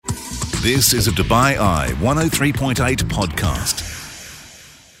This is a Dubai Eye 103.8 podcast.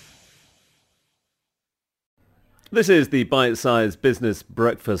 This is the Bite-Sized Business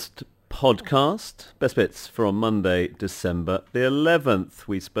Breakfast podcast. Best bits from Monday, December the 11th.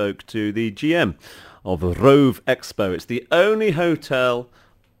 We spoke to the GM of Rove Expo. It's the only hotel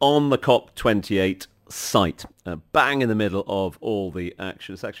on the COP28 site, bang in the middle of all the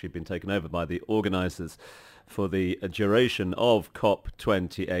action. It's actually been taken over by the organisers for the duration of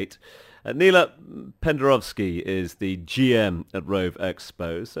COP28. Nila Penderovsky is the GM at Rove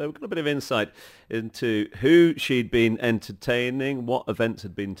Expo, so we've got a bit of insight into who she'd been entertaining, what events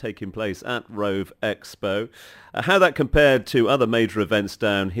had been taking place at Rove Expo, how that compared to other major events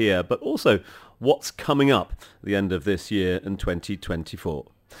down here, but also what's coming up at the end of this year in 2024.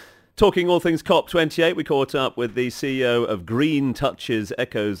 Talking all things COP28, we caught up with the CEO of Green Touches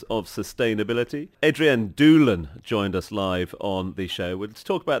Echoes of Sustainability. Adrienne Doolan joined us live on the show. We'll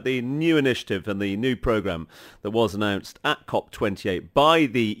talk about the new initiative and the new programme that was announced at COP28 by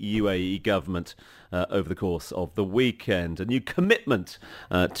the UAE government over the course of the weekend. A new commitment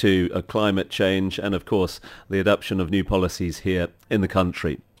to climate change and, of course, the adoption of new policies here in the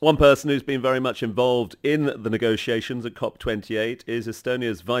country. One person who's been very much involved in the negotiations at COP28 is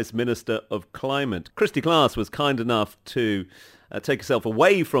Estonia's Vice Minister of Climate. Kristi Klaas was kind enough to take herself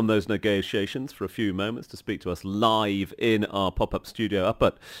away from those negotiations for a few moments to speak to us live in our pop-up studio up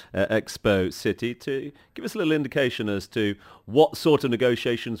at Expo City to give us a little indication as to what sort of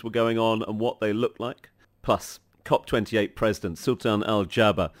negotiations were going on and what they looked like. Plus, COP28 President Sultan Al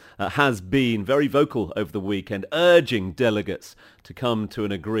Jabr has been very vocal over the weekend, urging delegates to come to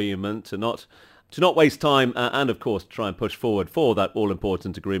an agreement, to not waste time and, of course, try and push forward for that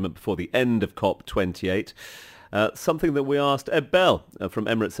all-important agreement before the end of COP28. Something that we asked Ed Bell from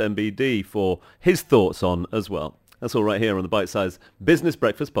Emirates NBD for his thoughts on as well. That's all right here on the Bite-Sized Business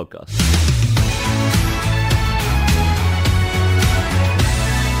Breakfast podcast.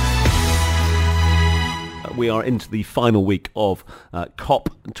 We are into the final week of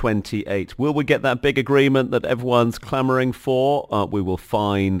COP28. Will we get that big agreement that everyone's clamouring for? We will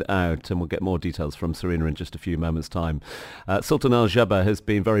find out, and we'll get more details from Serena in just a few moments' time. Sultan Al Jabr has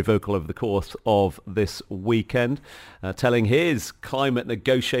been very vocal over the course of this weekend, telling his climate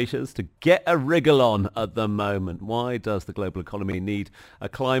negotiators to get a wriggle on at the moment. Why does the global economy need a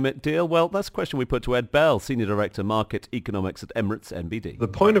climate deal? Well, that's a question we put to Ed Bell, Senior Director Market Economics at Emirates NBD. The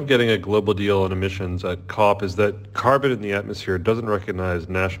point of getting a global deal on emissions at COP is that carbon in the atmosphere doesn't recognize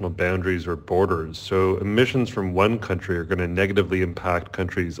national boundaries or borders, so emissions from one country are going to negatively impact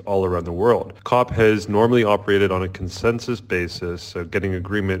countries all around the world. COP has normally operated on a consensus basis, so getting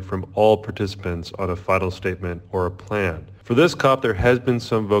agreement from all participants on a final statement or a plan. For this COP, there has been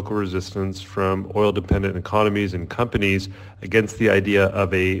some vocal resistance from oil-dependent economies and companies against the idea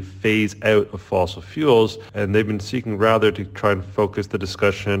of a phase out of fossil fuels, and they've been seeking rather to try and focus the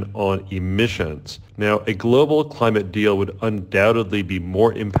discussion on emissions. Now, a global climate deal would undoubtedly be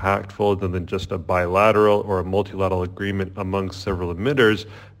more impactful than just a bilateral or a multilateral agreement among several emitters.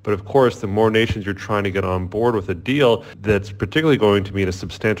 But of course, the more nations you're trying to get on board with a deal that's particularly going to mean a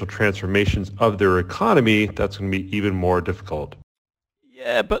substantial transformations of their economy, that's going to be even more difficult.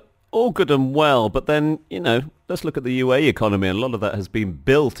 Yeah, but all good and well. But then, let's look at the UAE economy. And a lot of that has been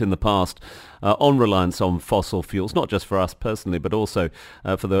built in the past on reliance on fossil fuels, not just for us personally, but also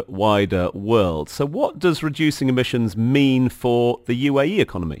for the wider world. So what does reducing emissions mean for the UAE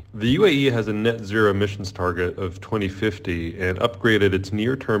economy? The UAE has a net zero emissions target of 2050 and upgraded its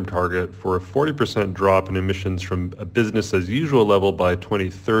near-term target for a 40% drop in emissions from a business as usual level by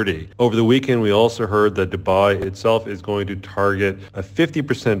 2030. Over the weekend, we also heard that Dubai itself is going to target a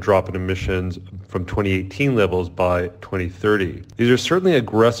 50% drop in emissions from 2018 levels by 2030. These are certainly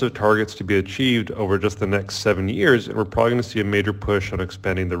aggressive targets to be achieved over just the next 7 years, and we're probably going to see a major push on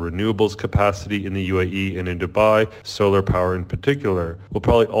expanding the renewables capacity in the UAE and in Dubai, solar power in particular. We'll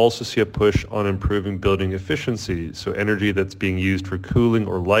probably also see a push on improving building efficiency, so energy that's being used for cooling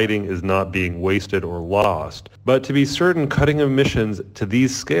or lighting is not being wasted or lost. But to be certain, cutting emissions to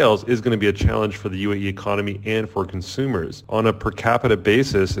these scales is going to be a challenge for the UAE economy and for consumers. On a per capita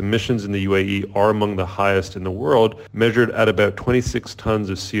basis, emissions in the UAE are among the highest in the world, measured at about 26 tons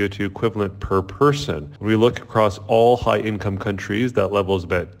of CO2 equivalent per person. When we look across all high-income countries, that level is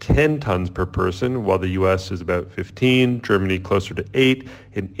about 10 tons per person, while the US is about 15, Germany closer to 8,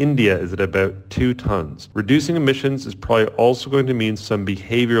 and India is at about 2 tons. Reducing emissions is probably also going to mean some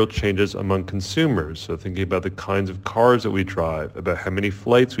behavioral changes among consumers. So thinking about the kinds of cars that we drive, about how many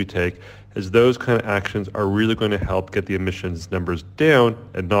flights we take, as those kind of actions are really going to help get the emissions numbers down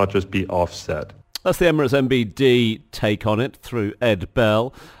and not just be offset. That's the Emirates MBD take on it through Ed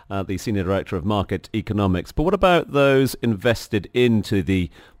Bell, the Senior Director of Market Economics. But what about those invested into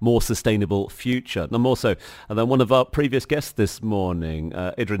the more sustainable future? And also, and then one of our previous guests this morning,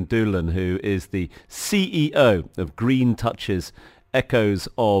 Idrin Doolan, who is the CEO of Green Touches Echoes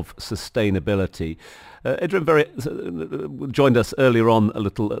of Sustainability. Idrin joined us earlier on a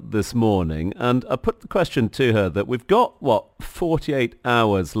little this morning, and I put the question to her that we've got, 48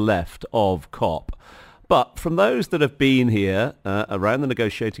 hours left of COP. But from those that have been here around the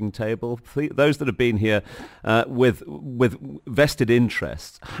negotiating table, those that have been here with vested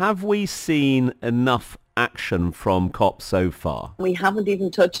interests, have we seen enough action from COP so far? We haven't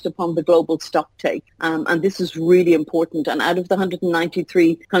even touched upon the global stocktake, and this is really important. And out of the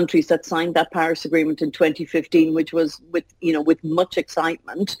 193 countries that signed that Paris Agreement in 2015, which was with much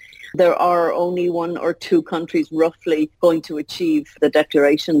excitement, there are only one or two countries roughly going to achieve the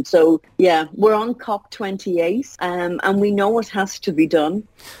declaration. So yeah, we're on COP28, and we know what has to be done.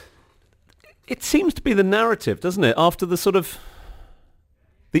 It seems to be the narrative, doesn't it? After the sort of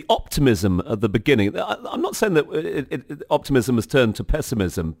the optimism at the beginning. I'm not saying that optimism has turned to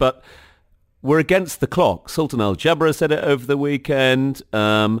pessimism, but we're against the clock. Sultan Al Jabr said it over the weekend,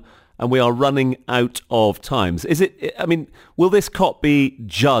 and we are running out of times. Will this COP be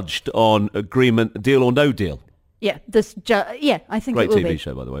judged on agreement, deal or no deal? Yeah, I think Great it will TV be.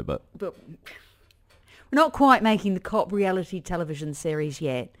 show, by the way, but We're not quite making the COP reality television series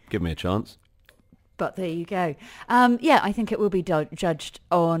yet. give me a chance. But there you go. I think it will be judged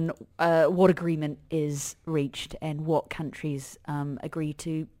on what agreement is reached and what countries agree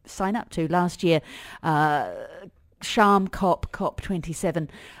to sign up to. Last year, Sharm COP27,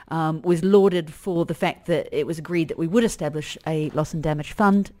 was lauded for the fact that it was agreed that we would establish a loss and damage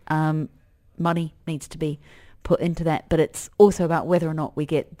fund. Money needs to be put into that, but it's also about whether or not we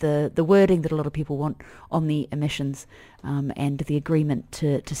get the wording that a lot of people want on the emissions, and the agreement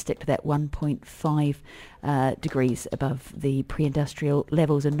to stick to that 1.5 degrees above the pre-industrial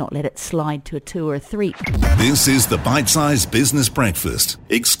levels and not let it slide to a 2 or a 3. This is the Bite-Sized Business Breakfast,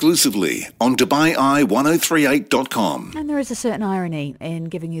 exclusively on DubaiEye1038.com. And there is a certain irony in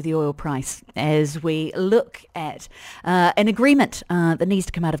giving you the oil price as we look at an agreement that needs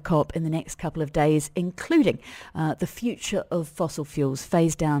to come out of COP in the next couple of days, including the future of fossil fuels,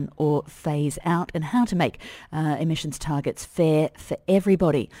 phase down or phase out, and how to make emissions targets fair for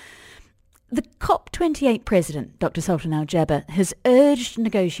everybody. The COP28 president, Dr. Sultan Al Jabr, has urged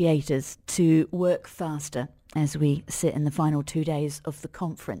negotiators to work faster as we sit in the final 2 days of the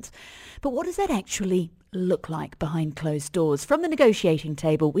conference. But what does that actually look like behind closed doors? From the negotiating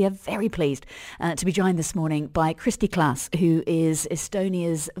table, we are very pleased to be joined this morning by Kristi Klaas, who is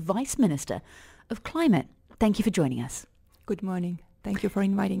Estonia's Vice Minister of Climate. Thank you for joining us. Good morning. Thank you for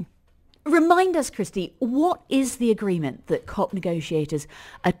inviting. Remind us, Kristi, what is the agreement that COP negotiators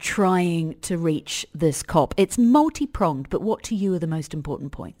are trying to reach this COP? It's multi-pronged, but what to you are the most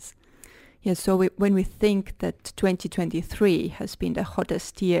important points? Yes, so when we think that 2023 has been the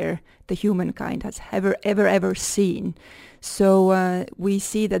hottest year the humankind has ever seen, so we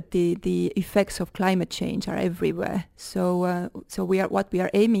see that the effects of climate change are everywhere. So what we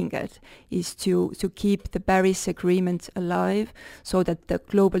are aiming at is to keep the Paris Agreement alive, so that the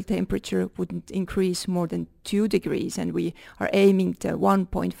global temperature wouldn't increase more than 2 degrees, and we are aiming to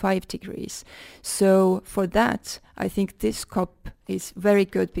 1.5 degrees. So for that, I think this COP is very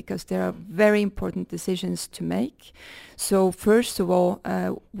good because there are very important decisions to make. So first of all,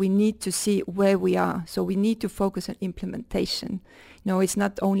 we need to see where we are. So we need to focus on implementation. It's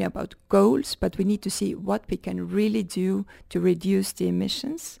not only about goals, but we need to see what we can really do to reduce the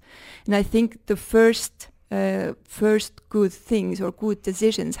emissions. And I think the first good things or good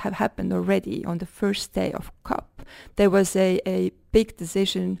decisions have happened already on the first day of COP. There was a big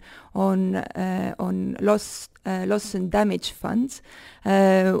decision on loss and damage funds,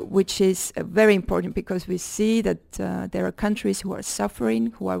 which is very important because we see that there are countries who are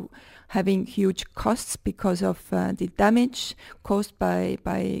suffering, who are having huge costs because of the damage caused by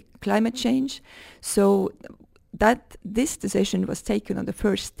climate change. So that this decision was taken on the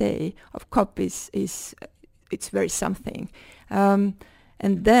first day of COP it's very something. And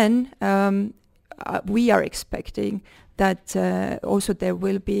then we are expecting that also there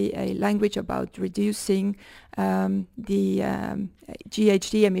will be a language about reducing the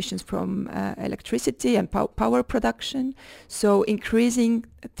GHG emissions from electricity and power production. So increasing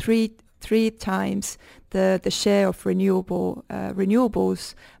three times the share of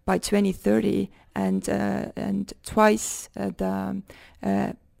renewables by 2030, and twice the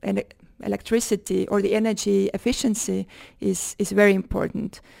electricity or the energy efficiency is very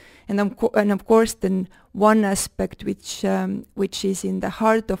important. And of course, then one aspect which is in the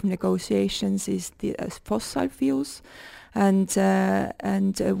heart of negotiations is the fossil fuels, and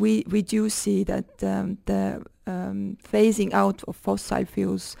we do see that the phasing out of fossil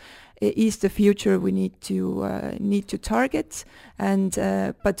fuels is the future we need to target, and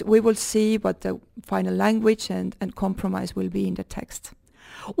but we will see what the final language and compromise will be in the text.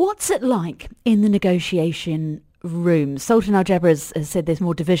 What's it like in the negotiation room? Sultan Al Jabr has said there's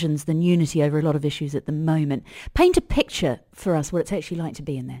more divisions than unity over a lot of issues at the moment. Paint a picture for us what it's actually like to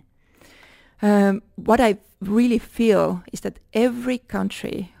be in there. What I really feel is that every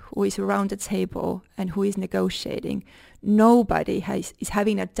country who is around the table and who is negotiating, nobody is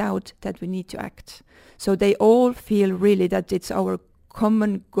having a doubt that we need to act. So they all feel really that it's our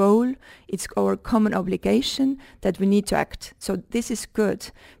common goal, it's our common obligation that we need to act. So this is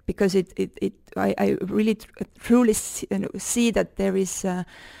good because I really truly see that there is a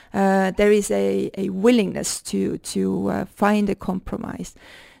willingness to find a compromise.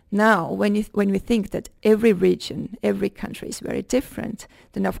 Now, when we think that every region, every country is very different,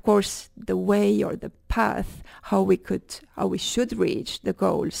 then of course the way or the path how we should reach the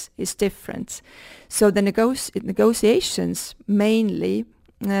goals is different. So the negotiations mainly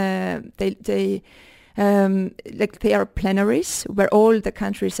they are plenaries where all the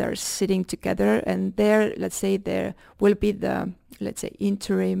countries are sitting together, and there will be the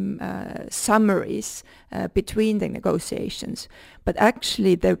interim summaries between the negotiations. But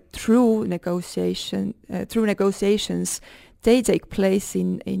actually, the true negotiations they take place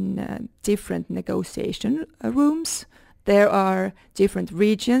in different negotiation rooms. There are different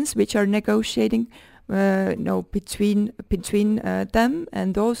regions which are negotiating between them,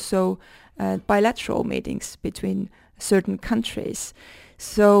 and also bilateral meetings between certain countries.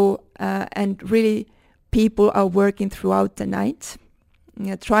 So and really people are working throughout the night,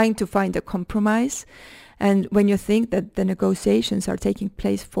 trying to find a compromise. And when you think that the negotiations are taking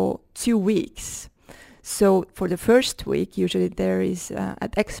place for 2 weeks, so for the first week usually there is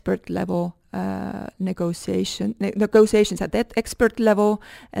at expert level negotiations at that expert level,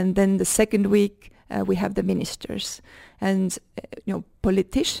 and then the second week we have the ministers. And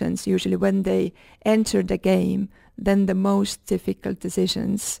politicians usually, when they enter the game, then the most difficult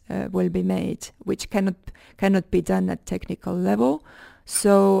decisions will be made, which cannot be done at technical level.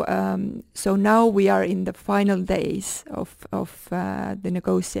 So now we are in the final days of the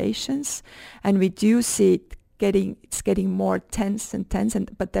negotiations, and we do see it's getting more tense,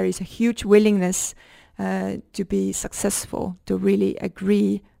 but there is a huge willingness to be successful, to really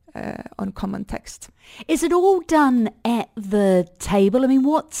agree on common text. Is it all done at the table? I mean,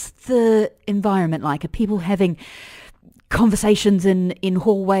 what's the environment like? Are people having conversations in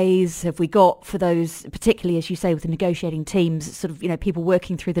hallways? Have we got, for those, particularly as you say with the negotiating teams, sort of people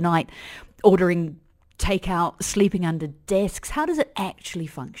working through the night, ordering takeout, sleeping under desks? How does it actually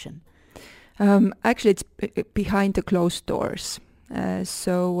function? Actually, it's behind the closed doors.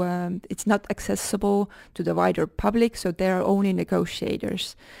 So it's not accessible to the wider public, so there are only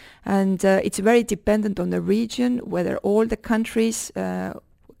negotiators. And it's very dependent on the region, whether all the countries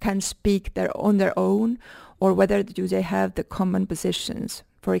can speak on their own, or whether do they have the common positions.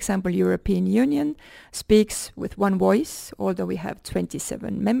 For example, European Union speaks with one voice, although we have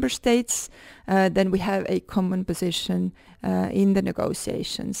 27 member states, then we have a common position in the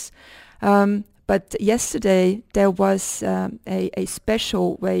negotiations. But yesterday there was a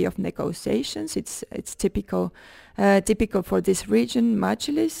special way of negotiations. It's typical for this region,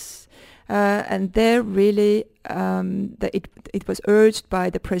 Majlis, and there really it was urged by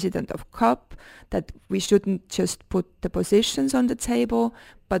the president of COP that we shouldn't just put the positions on the table,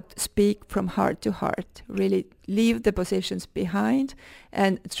 but speak from heart to heart. Really leave the positions behind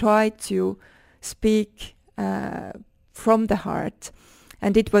and try to speak from the heart.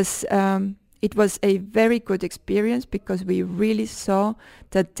 And it was a very good experience because we really saw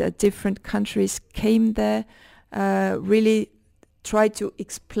that different countries came there, really tried to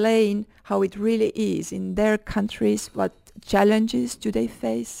explain how it really is in their countries, what challenges do they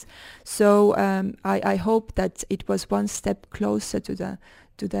face. So I hope that it was one step closer to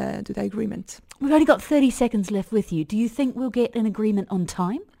the agreement. We've only got 30 seconds left with you. Do you think we'll get an agreement on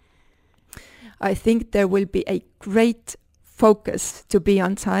time? I think there will be a great focus to be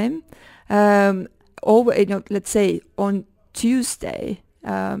on time. Let's say on Tuesday,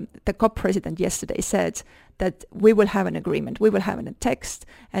 the COP president yesterday said that we will have an agreement, we will have a text,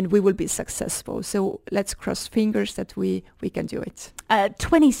 and we will be successful. So let's cross fingers that we can do it.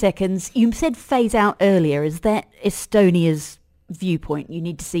 20 seconds. You said phase out earlier. Is that Estonia's viewpoint? You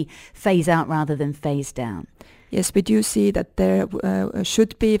need to see phase out rather than phase down? Yes, we do see that there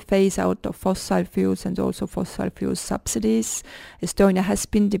should be a phase out of fossil fuels and also fossil fuel subsidies. Estonia has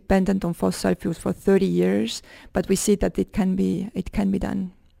been dependent on fossil fuels for 30 years, but we see that it can be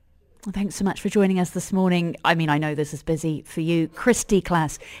done. Well, thanks so much for joining us this morning. I mean, I know this is busy for you. Kristi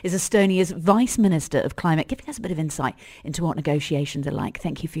Klaas is Estonia's Vice Minister of Climate, giving us a bit of insight into what negotiations are like.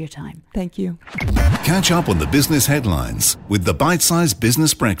 Thank you for your time. Thank you. Catch up on the business headlines with the Bite-Sized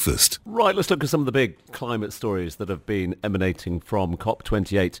Business Breakfast. Right, let's look at some of the big climate stories that have been emanating from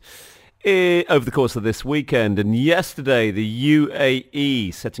COP28 over the course of this weekend. And yesterday, the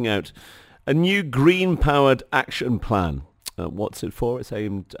UAE setting out a new green-powered action plan. What's it for? It's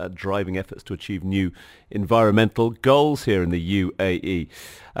aimed at driving efforts to achieve new environmental goals here in the UAE.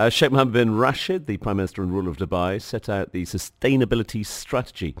 Sheikh Mohammed bin Rashid, the Prime Minister and ruler of Dubai, set out the sustainability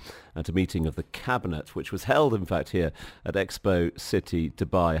strategy at a meeting of the Cabinet, which was held, in fact, here at Expo City,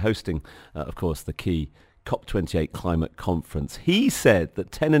 Dubai, hosting, of course, the key COP28 climate conference. He said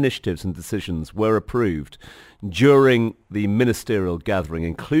that 10 initiatives and decisions were approved during the ministerial gathering,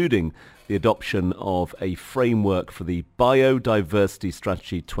 including the adoption of a framework for the Biodiversity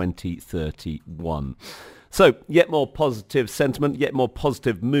Strategy 2031. So, yet more positive sentiment, yet more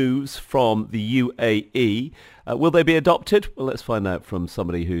positive moves from the UAE. Will they be adopted? Well, let's find out from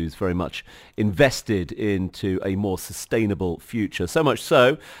somebody who's very much invested into a more sustainable future. So much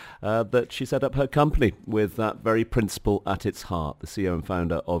so that she set up her company with that very principle at its heart. The CEO and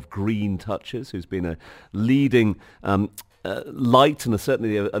founder of Green Touches, who's been a leading light and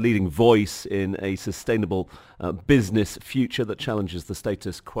certainly a leading voice in a sustainable business future that challenges the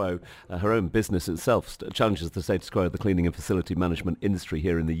status quo. Her own business itself challenges the status quo of the cleaning and facility management industry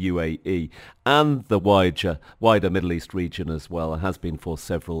here in the UAE and the wider Middle East region as well. It has been for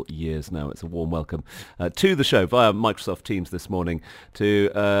several years now. It's a warm welcome to the show via Microsoft Teams this morning to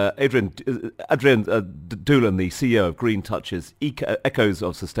Adrian Doolan, the CEO of Green Touches, Echoes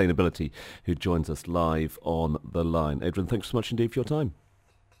of Sustainability, who joins us live on the line. Adrian, thanks so much indeed for your time.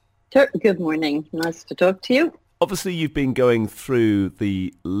 Sure. Good morning. Nice to talk to you. Obviously, you've been going through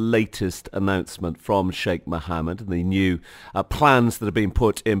the latest announcement from Sheikh Mohammed and the new plans that have been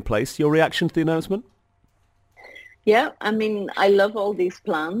put in place. Your reaction to the announcement? Yeah, I mean, I love all these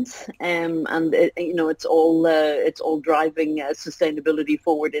plans, and it's all driving sustainability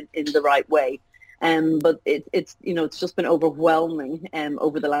forward in the right way. But it's just been overwhelming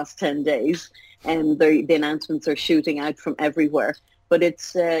over the last 10 days, and the announcements are shooting out from everywhere. But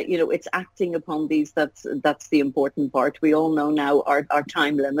it's acting upon these that's the important part. We all know now our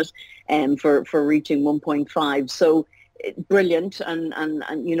time limit for reaching 1.5. So brilliant,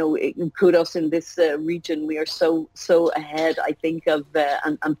 and kudos in this region. We are so ahead, I think, of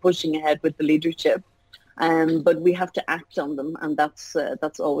and pushing ahead with the leadership. But we have to act on them, and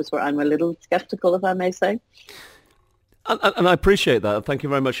that's always where I'm a little skeptical, if I may say. And I appreciate that. Thank you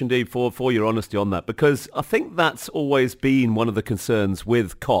very much indeed for your honesty on that, because I think that's always been one of the concerns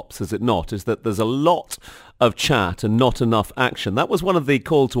with COPs, is it not, is that there's a lot of chat and not enough action. That was one of the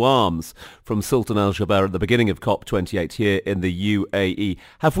call to arms from Sultan Al Jabr at the beginning of COP28 here in the UAE.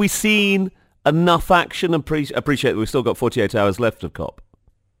 Have we seen enough action? Appreciate that we've still got 48 hours left of COP.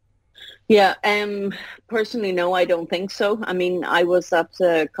 Yeah, personally, no, I don't think so. I mean, I was at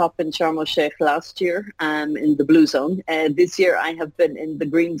COP in Sharm el-Sheikh last year in the blue zone. This year I have been in the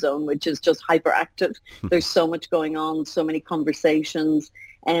green zone, which is just hyperactive. There's so much going on, so many conversations.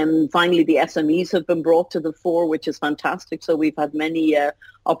 And finally, the SMEs have been brought to the fore, which is fantastic. So we've had many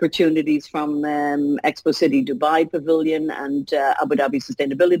opportunities from Expo City Dubai Pavilion and Abu Dhabi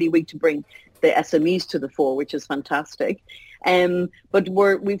Sustainability Week to bring the SMEs to the fore, which is fantastic. But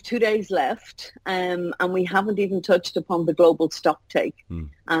we've 2 days left, and we haven't even touched upon the global stocktake.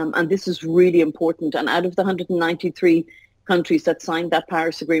 And this is really important. And out of the 193 countries that signed that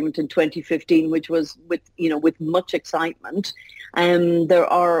Paris Agreement in 2015, which was with much excitement, there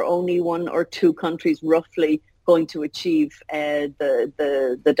are only 1 or 2 countries roughly going to achieve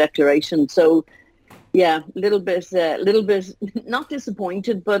the declaration. So, yeah, little bit not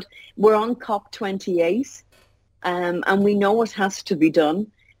disappointed, but we're on COP28. And we know what has to be done.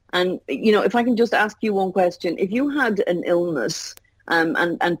 And, if I can just ask you one question, if you had an illness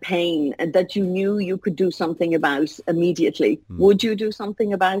and pain that you knew you could do something about immediately, would you do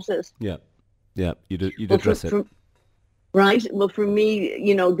something about it? Yeah, you'd address it. Right. Well, for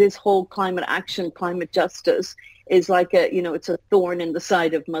me, this whole climate action, climate justice is like it's a thorn in the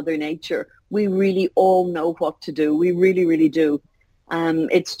side of Mother Nature. We really all know what to do. We really, really do.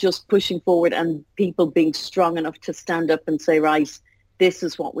 It's just pushing forward and people being strong enough to stand up and say, right, this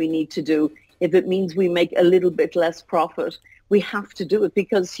is what we need to do. If it means we make a little bit less profit, we have to do it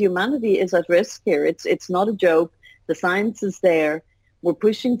because humanity is at risk here. It's not a joke. The science is there. We're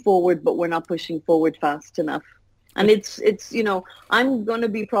pushing forward, but we're not pushing forward fast enough. And it's I'm going to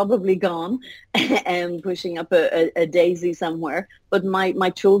be probably gone and pushing up a daisy somewhere, but my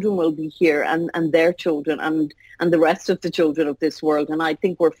children will be here and their children and the rest of the children of this world. And I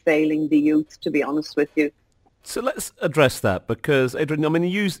think we're failing the youth, to be honest with you. So let's address that because, Adrian, I mean,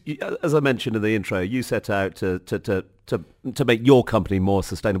 you, as I mentioned in the intro, you set out to make your company more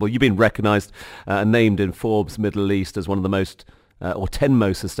sustainable. You've been recognised and named in Forbes Middle East as one of the most or 10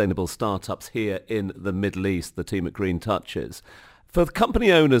 most sustainable startups here in the Middle East, the team at Green Touches. For the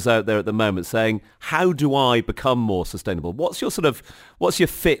company owners out there at the moment saying, how do I become more sustainable? What's your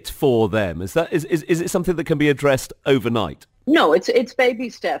fit for them? Is it something that can be addressed overnight? No, it's baby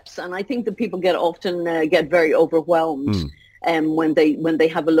steps. And I think that people often get very overwhelmed when they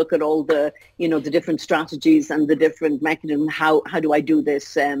have a look at all the, the different strategies and the different mechanisms. How do I do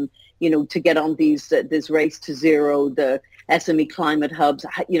this? To get on this race to zero, the SME climate hubs,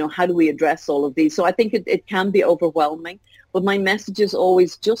 how do we address all of these? So I think it can be overwhelming, but my message is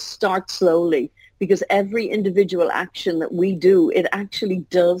always just start slowly because every individual action that we do, it actually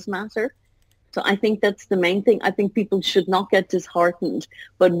does matter. So I think that's the main thing. I think people should not get disheartened,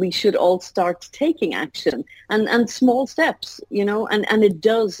 but we should all start taking action and small steps, and it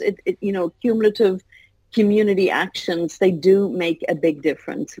does, cumulative community actions, they do make a big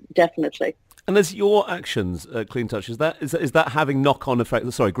difference, definitely. And as your actions, Clean Touch, is that having knock-on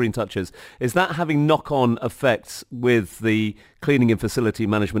effects? Sorry, Green Touches, is that having knock-on effects with the cleaning and facility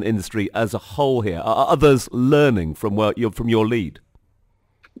management industry as a whole here? Are others learning from your lead?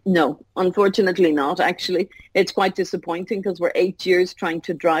 No, unfortunately not. Actually, it's quite disappointing because we're 8 years trying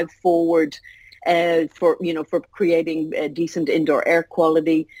to drive forward for creating decent indoor air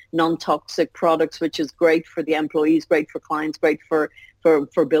quality, non-toxic products, which is great for the employees, great for clients, great for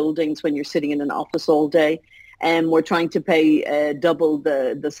buildings when you're sitting in an office all day. And we're trying to pay double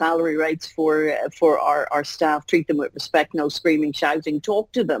the salary rates for our staff, treat them with respect, no screaming, shouting,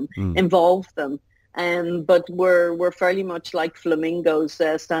 talk to them, involve them. But we're fairly much like flamingos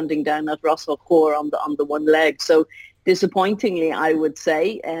standing down at Ras Al Khor on the one leg. So disappointingly, I would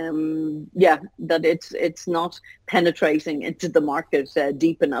say, that it's not penetrating into the market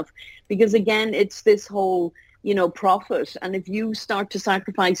deep enough. Because again, it's this whole, profit. And if you start to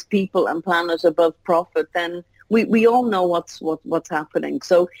sacrifice people and planet above profit, then we all know what's happening.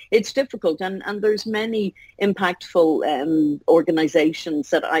 So it's difficult, and there's many impactful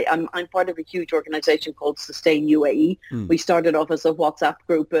organizations that I'm part of a huge organization called Sustain UAE. We started off as a WhatsApp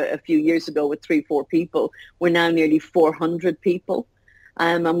group a few years ago with 3-4 people. We're now nearly 400 people.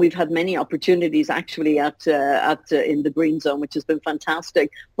 And we've had many opportunities actually at in the green zone, which has been fantastic.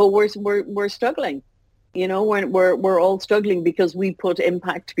 But we're struggling. We're all struggling because we put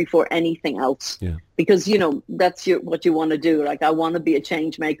impact before anything else. Yeah. Because that's what you want to do. Like, I want to be a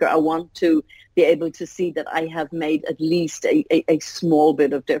change maker. I want to be able to see that I have made at least a small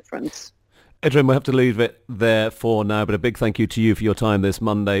bit of difference. Adrian, we'll have to leave it there for now, but a big thank you to you for your time this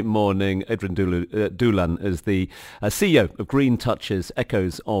Monday morning. Adrian Doolan is the CEO of Green Touches,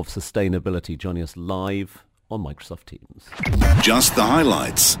 Echoes of Sustainability, joining us live on Microsoft Teams. Just the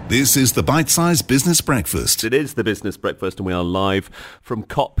highlights. This is the Bite-Sized Business Breakfast. It is the Business Breakfast, and we are live from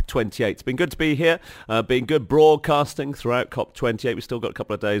COP28. It's been good to be here, been good broadcasting throughout COP28. We've still got a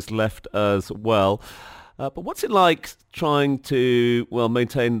couple of days left as well. But what's it like trying to,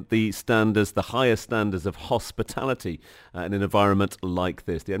 maintain the highest standards of hospitality in an environment like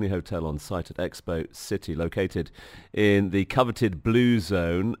this? The only hotel on site at Expo City, located in the coveted Blue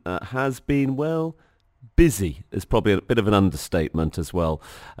Zone, has been, busy is probably a bit of an understatement as well.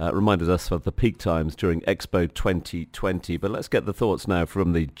 Reminded us of the peak times during Expo 2020. But let's get the thoughts now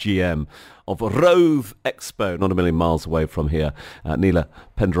from the GM of Rove Expo, not a million miles away from here. Nila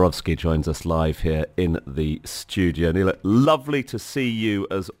Penderovsky joins us live here in the studio. Nila, lovely to see you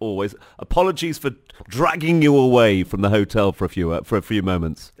as always. Apologies for dragging you away from the hotel for a few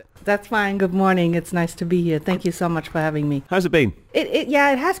moments. That's fine. Good morning. It's nice to be here. Thank you so much for having me. How's it been? It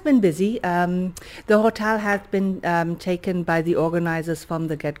has been busy. The hotel has been taken by the organizers from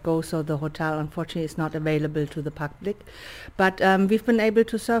the get-go, so the hotel unfortunately is not available to the public. But we've been able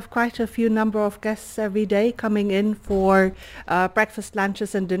to serve quite a few number of guests every day coming in for breakfast,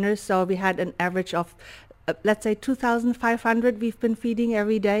 lunches and dinners. So we had an average of let's say 2,500 we've been feeding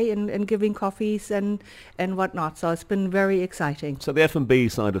every day and giving coffees and whatnot. So it's been very exciting. So the F&B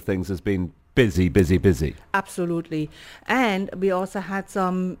side of things has been busy. Absolutely. And we also had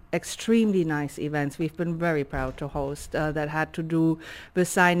some extremely nice events we've been very proud to host that had to do with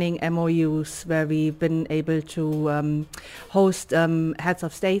signing MOUs, where we've been able to host heads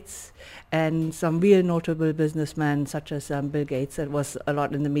of states and some real notable businessmen such as Bill Gates. It was a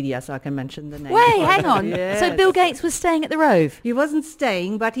lot in the media, so I can mention the name. Wait, hang on. Yes. So Bill Gates was staying at the Rove? He wasn't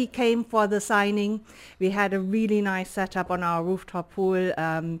staying, but he came for the signing. We had a really nice setup on our rooftop pool,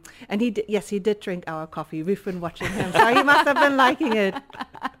 and he did drink our coffee. We've been watching him, so he must have been liking it.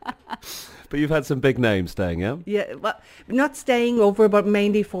 But you've had some big names staying, yeah? Yeah, well, not staying over, but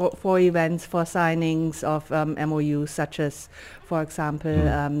mainly for events, for signings of MOUs, such as, for example,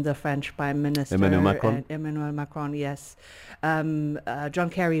 the French Prime Minister. Emmanuel Macron, yes. John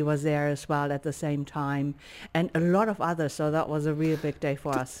Kerry was there as well at the same time, and a lot of others, so that was a real big day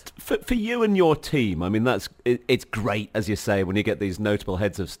for us. For you and your team, I mean, it's great, as you say, when you get these notable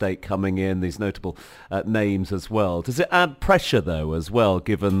heads of state coming in, these notable names as well. Does it add pressure, though, as well,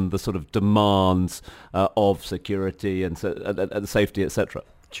 given the sort of demands of security and safety, etc.?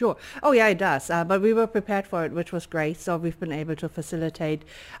 Sure. Oh, yeah, it does. But we were prepared for it, which was great. So we've been able to facilitate.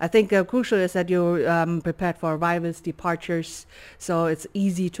 I think crucial is that you're prepared for arrivals, departures. So it's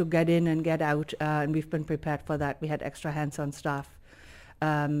easy to get in and get out. And we've been prepared for that. We had extra hands on staff.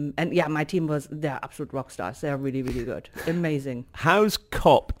 And yeah, my team they're absolute rock stars. They're really, really good. Amazing. How's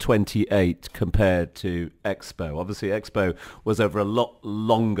COP28 compared to Expo? Obviously, Expo was over a lot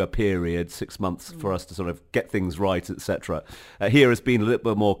longer period, 6 months for us to sort of get things right, etc. Here has been a little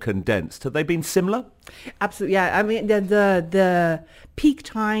bit more condensed. Have they been similar? Absolutely, yeah. I mean, the peak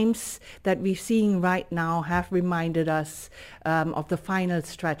times that we're seeing right now have reminded us of the final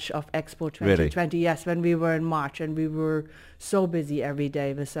stretch of Expo 2020. Really? Yes, when we were in March and we were so busy every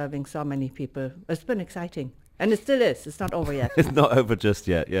day with serving so many people. It's been exciting. And it still is. It's not over yet. It's not over just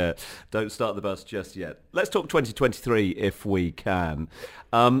yet, yeah. Don't start the bus just yet. Let's talk 2023 if we can.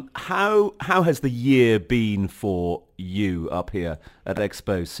 How has the year been for you up here at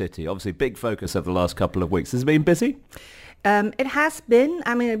Expo City? Obviously, big focus over the last couple of weeks. Has it been busy? It has been.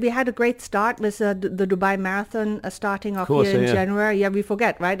 I mean, we had a great start with the Dubai Marathon starting off here in January. Yeah, we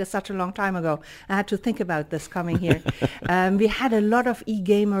forget, right? It's such a long time ago. I had to think about this coming here. We had a lot of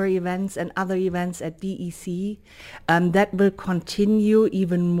e-gamer events and other events at DEC. That will continue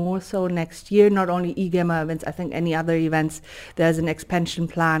even more so next year. Not only e-gamer events, I think any other events. There's an expansion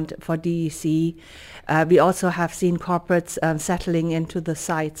planned for DEC. We also have seen corporates settling into the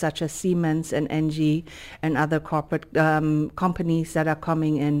site, such as Siemens and ENGIE and other corporate companies that are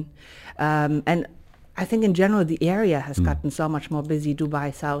coming in. And I think in general the area has gotten so much more busy,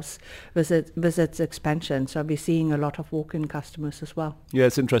 Dubai South, with its expansion. So we're seeing a lot of walk-in customers as well. Yeah,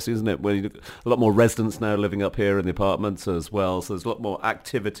 it's interesting, isn't it? When a lot more residents now living up here in the apartments as well. So there's a lot more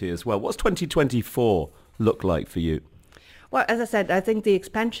activity as well. What's 2024 look like for you? Well, as I said, I think the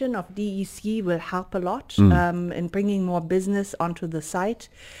expansion of DEC will help a lot in bringing more business onto the site.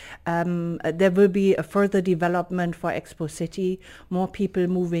 There will be a further development for Expo City, more people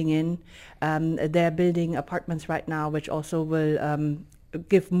moving in. They're building apartments right now, which also will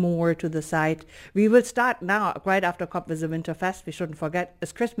give more to the site. We will start now, right after COP with the Winterfest. We shouldn't forget,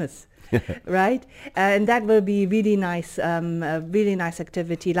 it's Christmas, right? And that will be really nice, a really nice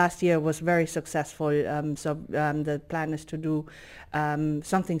activity. Last year was very successful, so the plan is to do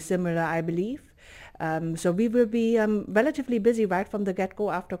something similar, I believe. So we will be relatively busy right from the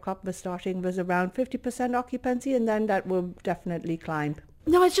get-go after COP. We're starting with around 50% occupancy, and then that will definitely climb.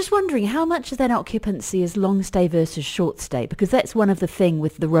 No, I was just wondering how much of that occupancy is long stay versus short stay, because that's one of the thing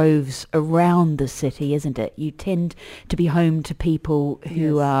with the roves around the city, isn't it? You tend to be home to people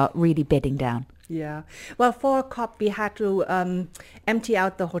who are really bedding down. Yeah. Well, for COP, we had to empty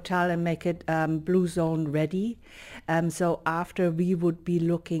out the hotel and make it blue zone ready. So after, we would be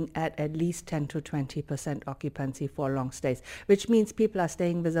looking at least 10 to 20% occupancy for long stays, which means people are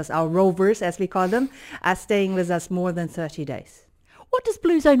staying with us, our rovers, as we call them, are staying with us more than 30 days. What does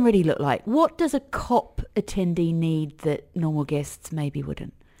Blue Zone really look like? What does a COP attendee need that normal guests maybe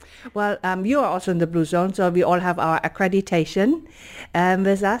wouldn't? Well, you are also in the Blue Zone, so we all have our accreditation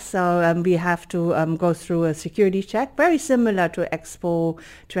with us. So we have to go through a security check, very similar to Expo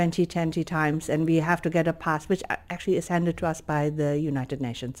 2020 times, and we have to get a pass, which actually is handed to us by the United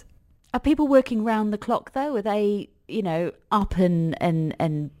Nations. Are people working round the clock, though? Are they, up and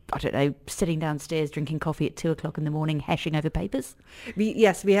I don't know, sitting downstairs drinking coffee at 2 o'clock in the morning, hashing over papers?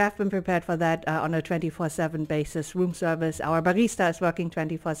 Yes, we have been prepared for that on a 24/7 basis. Room service, our barista is working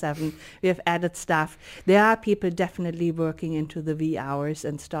 24/7. We have added staff. There are people definitely working into the wee hours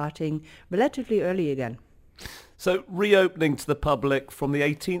and starting relatively early again. So reopening to the public from the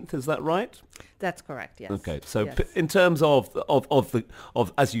 18th, is that right? That's correct, yes. Okay, so Yes. in terms of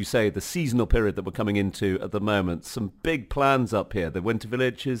as you say, the seasonal period that we're coming into at the moment, some big plans up here. The Winter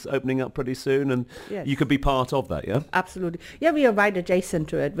Village is opening up pretty soon, and Yes. you could be part of that, yeah? Absolutely. Yeah, we are right adjacent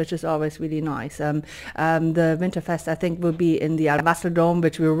to it, which is always really nice. The Winterfest, I think, will be in the Wasseldome, Dome,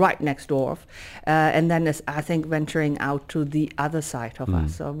 which we're right next door of. And then is, I think, venturing out to the other side of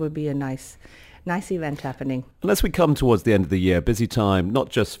us. So it will be a nice event happening. And as we come towards the end of the year, busy time,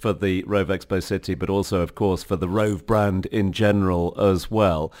 not just for the Rove Expo City, but also, of course, for the Rove brand in general as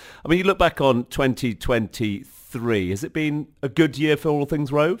well. I mean, you look back on 2023, has it been a good year for all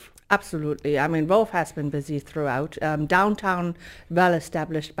things Rove? Absolutely. I mean, Rove has been busy throughout. Downtown, well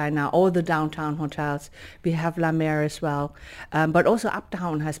established by now. All the downtown hotels. We have La Mer as well. But also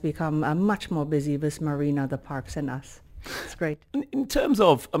uptown has become much more busy with Marina, the parks, and us. It's great. In terms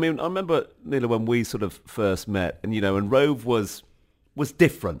of, I mean, I remember, Neela, when we sort of first met, and, and Rove was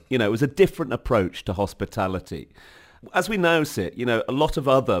different. It was a different approach to hospitality. As we now sit, a lot of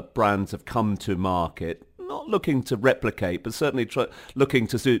other brands have come to market, not looking to replicate, but certainly looking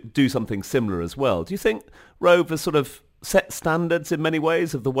to do something similar as well. Do you think Rove has sort of set standards in many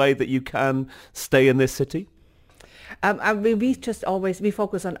ways of the way that you can stay in this city? We just always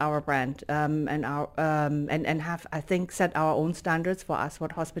focus on our brand and our and have, I think, set our own standards for us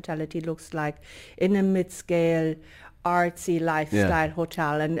what hospitality looks like in a mid-scale artsy lifestyle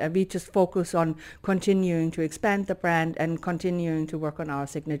hotel, and we just focus on continuing to expand the brand and continuing to work on our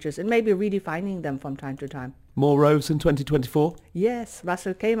signatures and maybe redefining them from time to time. More Roves in 2024? Yes,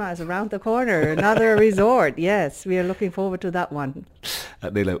 Russell Kema is around the corner, another resort. Yes, we are looking forward to that one.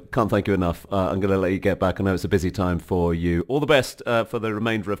 Neela, can't thank you enough. I'm going to let you get back. I know it's a busy time for you. All the best for the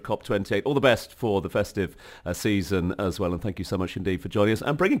remainder of COP28. All the best for the festive season as well. And thank you so much indeed for joining us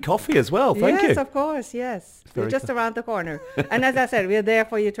and bringing coffee as well. Thank you. Yes, of course. Yes. We're just around the corner. And as I said, we're there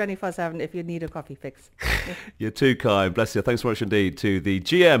for you 24/7 if you need a coffee fix. You're too kind. Bless you. Thanks so much indeed to the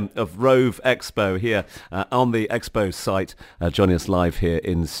GM of Rove Expo here on the Expo site. Joining us live here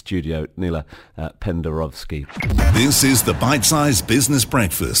in studio, Neela Pendarovsky. This is the Bite-Sized Business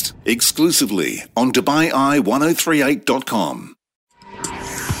Breakfast, exclusively on DubaiEye1038.com.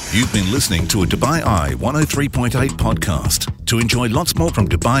 You've been listening to a Dubai Eye 103.8 podcast. To enjoy lots more from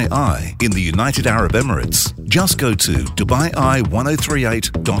Dubai Eye in the United Arab Emirates, just go to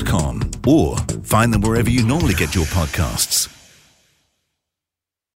DubaiEye1038.com or find them wherever you normally get your podcasts.